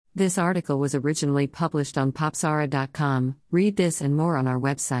This article was originally published on popzara.com. Read this and more on our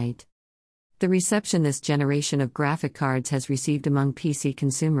website. The reception this generation of graphic cards has received among PC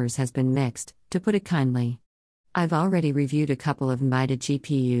consumers has been mixed, to put it kindly. I've already reviewed a couple of NVIDIA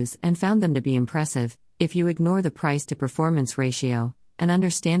GPUs and found them to be impressive, if you ignore the price-to-performance ratio, an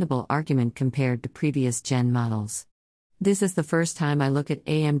understandable argument compared to previous gen models. This is the first time I look at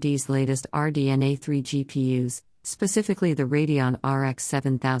AMD's latest RDNA 3 GPUs, specifically the Radeon RX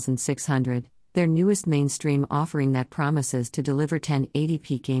 7600, their newest mainstream offering that promises to deliver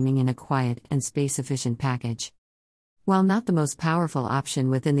 1080p gaming in a quiet and space-efficient package. While not the most powerful option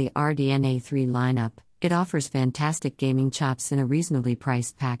within the RDNA 3 lineup, it offers fantastic gaming chops in a reasonably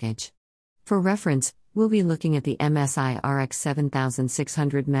priced package. For reference, we'll be looking at the MSI RX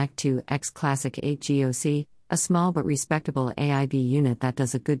 7600 MECH 2X Classic 8 GOC, a small but respectable AIB unit that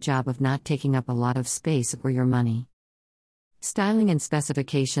does a good job of not taking up a lot of space or your money. Styling and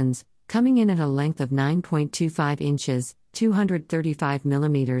specifications, coming in at a length of 9.25 inches, 235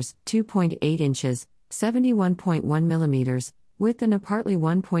 mm, 2.8 inches, 71.1 mm, width and a partly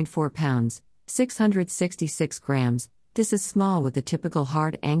 1.4 pounds, 666 grams, this is small with the typical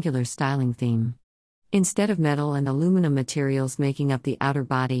hard angular styling theme. Instead of metal and aluminum materials making up the outer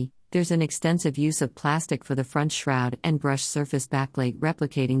body, there's an extensive use of plastic for the front shroud and brushed surface backplate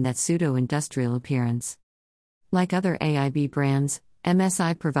replicating that pseudo-industrial appearance. Like other AIB brands,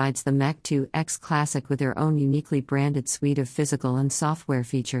 MSI provides the MECH 2X Classic with their own uniquely branded suite of physical and software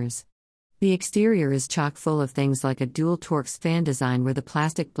features. The exterior is chock full of things like a dual Torx fan design where the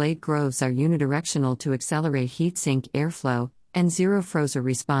plastic blade grooves are unidirectional to accelerate heatsink airflow, and zero frozer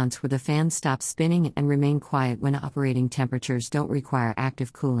response where the fans stop spinning and remain quiet when operating temperatures don't require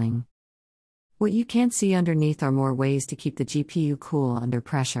active cooling. What you can't see underneath are more ways to keep the GPU cool under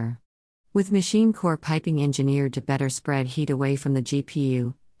pressure. With machine core piping engineered to better spread heat away from the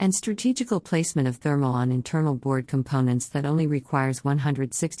GPU, and strategical placement of thermal on internal board components that only requires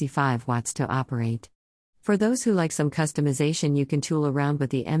 165 watts to operate. For those who like some customization, you can tool around with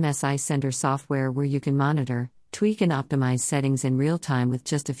the MSI Center software where you can monitor, tweak and optimize settings in real time with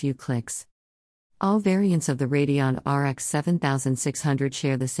just a few clicks. All variants of the Radeon RX 7600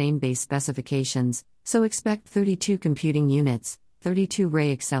 share the same base specifications, so expect 32 computing units, 32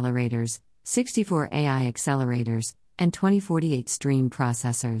 Ray accelerators, 64 AI accelerators, and 2048 stream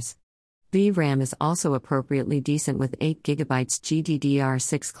processors. VRAM is also appropriately decent with 8GB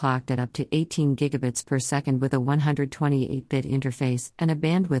GDDR6 clocked at up to 18 gigabits per second with a 128-bit interface and a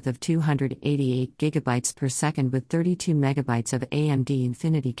bandwidth of 288 GB per second with 32 MB of AMD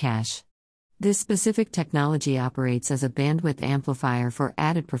Infinity Cache. This specific technology operates as a bandwidth amplifier for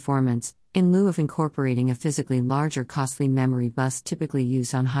added performance, in lieu of incorporating a physically larger costly memory bus typically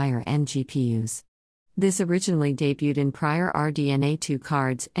used on higher-end GPUs. This originally debuted in prior RDNA 2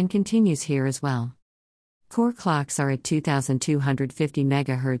 cards and continues here as well. Core clocks are at 2250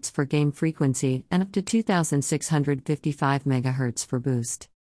 MHz for game frequency and up to 2655 MHz for boost.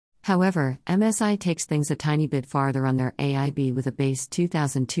 However, MSI takes things a tiny bit farther on their AIB with a base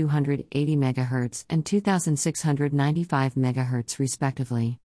 2280 MHz and 2695 MHz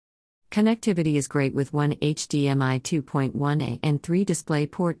respectively. Connectivity is great with one HDMI 2.1A and 3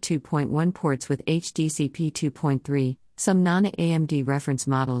 DisplayPort 2.1 ports with HDCP 2.3. Some non-AMD reference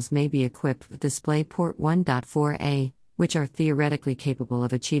models may be equipped with DisplayPort 1.4A, which are theoretically capable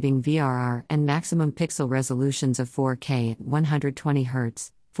of achieving VRR and maximum pixel resolutions of 4K at 120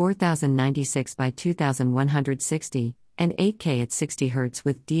 Hz, 4096 by 2160, and 8K at 60 Hz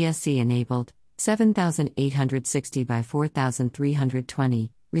with DSC enabled, 7860 by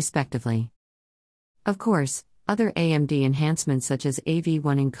 4320. Respectively. Of course, other AMD enhancements such as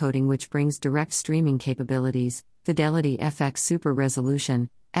AV1 encoding, which brings direct streaming capabilities, Fidelity FX Super Resolution,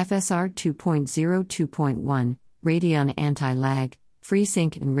 FSR 2.0 2.1, Radeon Anti-Lag,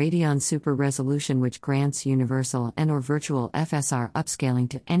 FreeSync and Radeon Super Resolution, which grants universal and/or virtual FSR upscaling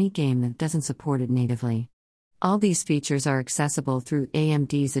to any game that doesn't support it natively. All these features are accessible through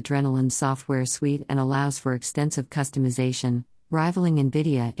AMD's Adrenalin software suite and allows for extensive customization, rivaling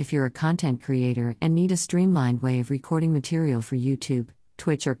NVIDIA if you're a content creator and need a streamlined way of recording material for YouTube,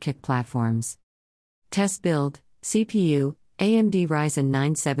 Twitch or Kick platforms. Test build, CPU, AMD Ryzen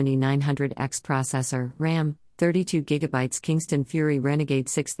 9 7900X processor, RAM, 32GB Kingston Fury Renegade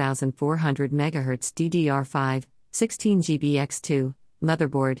 6400 MHz DDR5, 16GB X2,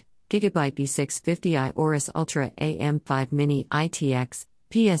 motherboard, Gigabyte B650i Aorus Ultra AM5 Mini ITX,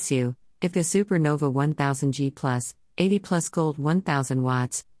 PSU, IFA Supernova 1000G+, 80 plus gold 1000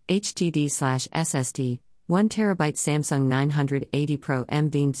 watts, HDD/SSD, 1TB Samsung 980 Pro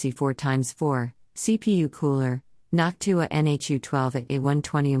M Veeam C4x4, CPU cooler, Noctua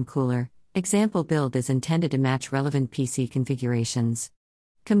NHU12A120 cooler. Example build is intended to match relevant PC configurations.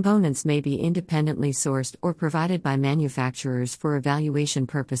 Components may be independently sourced or provided by manufacturers for evaluation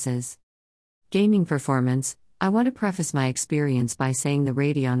purposes. Gaming performance. I want to preface my experience by saying the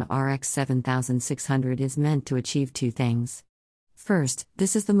Radeon RX 7600 is meant to achieve two things. First,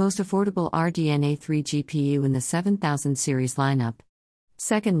 this is the most affordable RDNA 3 GPU in the 7000 series lineup.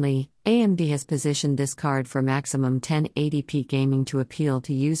 Secondly, AMD has positioned this card for maximum 1080p gaming to appeal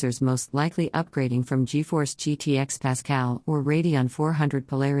to users most likely upgrading from GeForce GTX Pascal or Radeon 400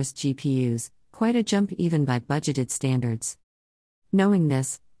 Polaris GPUs, quite a jump even by budgeted standards. Knowing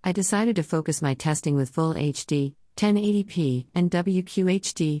this, I decided to focus my testing with Full HD, 1080p, and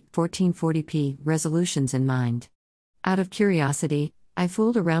WQHD, 1440p resolutions in mind. Out of curiosity, I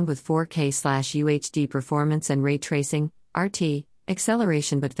fooled around with 4K/UHD performance and ray tracing, RT,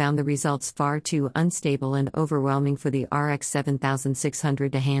 acceleration but found the results far too unstable and overwhelming for the RX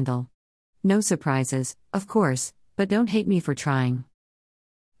 7600 to handle. No surprises, of course, but don't hate me for trying.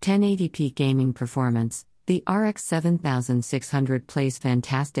 1080p gaming performance. The RX 7600 plays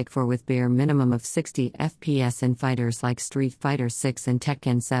fantastic for with bare minimum of 60 FPS in fighters like Street Fighter 6 and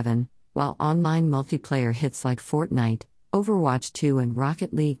Tekken 7, while online multiplayer hits like Fortnite, Overwatch 2 and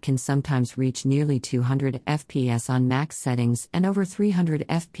Rocket League can sometimes reach nearly 200 FPS on max settings and over 300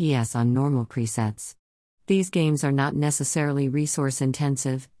 FPS on normal presets. These games are not necessarily resource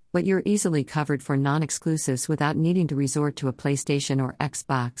intensive, but you're easily covered for non-exclusives without needing to resort to a PlayStation or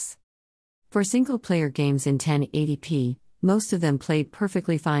Xbox. For single-player games in 1080p, most of them played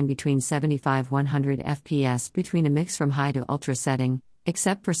perfectly fine between 75-100 FPS between a mix from high to ultra setting,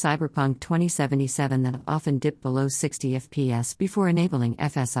 except for Cyberpunk 2077 that often dipped below 60 FPS before enabling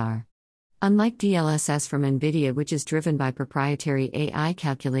FSR. Unlike DLSS from NVIDIA, which is driven by proprietary AI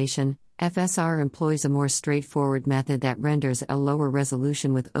calculation, FSR employs a more straightforward method that renders a lower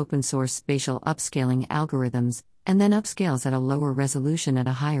resolution with open-source spatial upscaling algorithms, and then upscales at a lower resolution at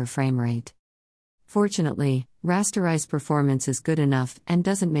a higher frame rate. Fortunately, rasterized performance is good enough and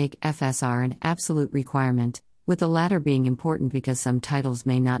doesn't make FSR an absolute requirement, with the latter being important because some titles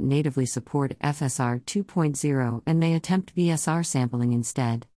may not natively support FSR 2.0 and may attempt VSR sampling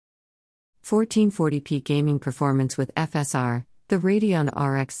instead. 1440p gaming performance with FSR. The Radeon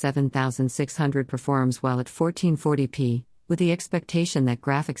RX 7600 performs well at 1440p, with the expectation that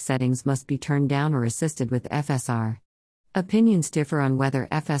graphics settings must be turned down or assisted with FSR. Opinions differ on whether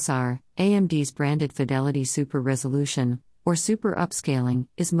FSR, AMD's branded Fidelity Super Resolution, or Super Upscaling,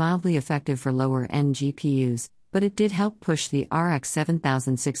 is mildly effective for lower-end GPUs, but it did help push the RX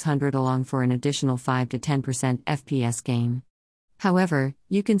 7600 along for an additional 5-10% FPS gain. However,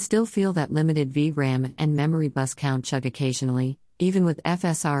 you can still feel that limited VRAM and memory bus count chug occasionally, even with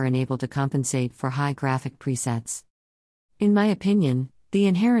FSR enabled to compensate for high graphic presets. In my opinion, the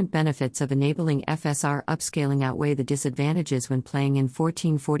inherent benefits of enabling FSR upscaling outweigh the disadvantages when playing in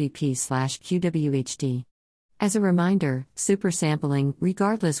 1440p/QWHD. As a reminder, super sampling,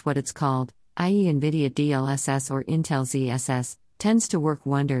 regardless what it's called, i.e. NVIDIA DLSS or Intel ZSS, tends to work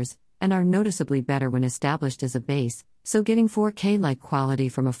wonders, and are noticeably better when established as a base, so getting 4K-like quality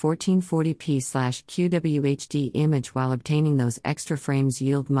from a 1440p/QWHD image while obtaining those extra frames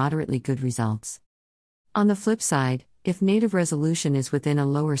yield moderately good results. On the flip side, if native resolution is within a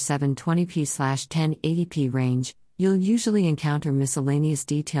lower 720p/1080p range, you'll usually encounter miscellaneous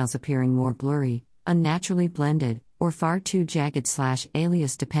details appearing more blurry, unnaturally blended, or far too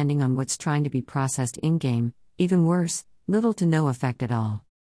jagged/alias depending on what's trying to be processed in-game, even worse, little to no effect at all.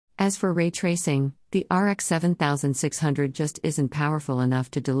 As for ray tracing, the RX 7600 just isn't powerful enough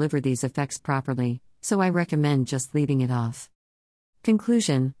to deliver these effects properly, so I recommend just leaving it off.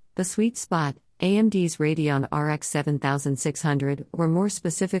 Conclusion: the sweet spot, AMD's Radeon RX 7600, or more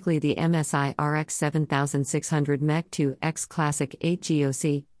specifically the MSI RX 7600 MECH-2X Classic 8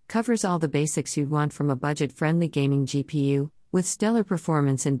 GOC, covers all the basics you'd want from a budget-friendly gaming GPU, with stellar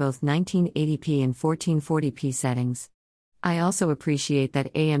performance in both 1980p and 1440p settings. I also appreciate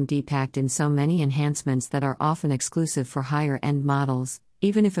that AMD packed in so many enhancements that are often exclusive for higher-end models,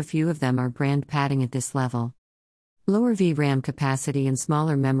 even if a few of them are brand padding at this level. Lower VRAM capacity and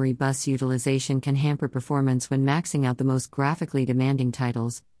smaller memory bus utilization can hamper performance when maxing out the most graphically demanding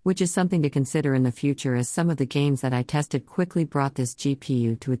titles, which is something to consider in the future as some of the games that I tested quickly brought this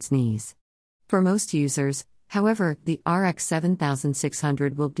GPU to its knees. For most users, however, the RX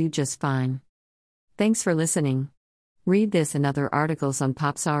 7600 will do just fine. Thanks for listening. Read this and other articles on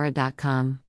popsara.com.